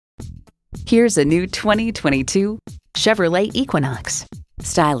Here's a new 2022 Chevrolet Equinox.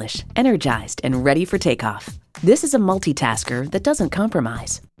 Stylish, energized, and ready for takeoff. This is a multitasker that doesn't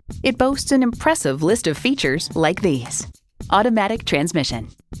compromise. It boasts an impressive list of features like these: automatic transmission,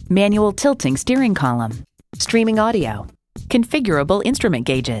 manual tilting steering column, streaming audio, configurable instrument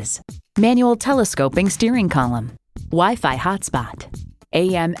gauges, manual telescoping steering column, Wi-Fi hotspot,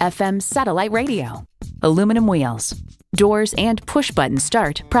 AM/FM satellite radio, aluminum wheels, doors and push-button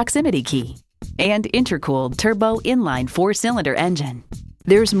start proximity key, and intercooled turbo inline 4-cylinder engine.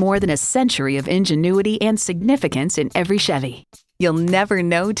 There's more than a century of ingenuity and significance in every Chevy. You'll never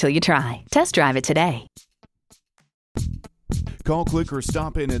know till you try. Test drive it today. Call, click, or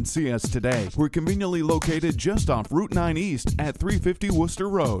stop in and see us today. We're conveniently located just off Route 9 East at 350 Worcester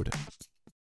Road.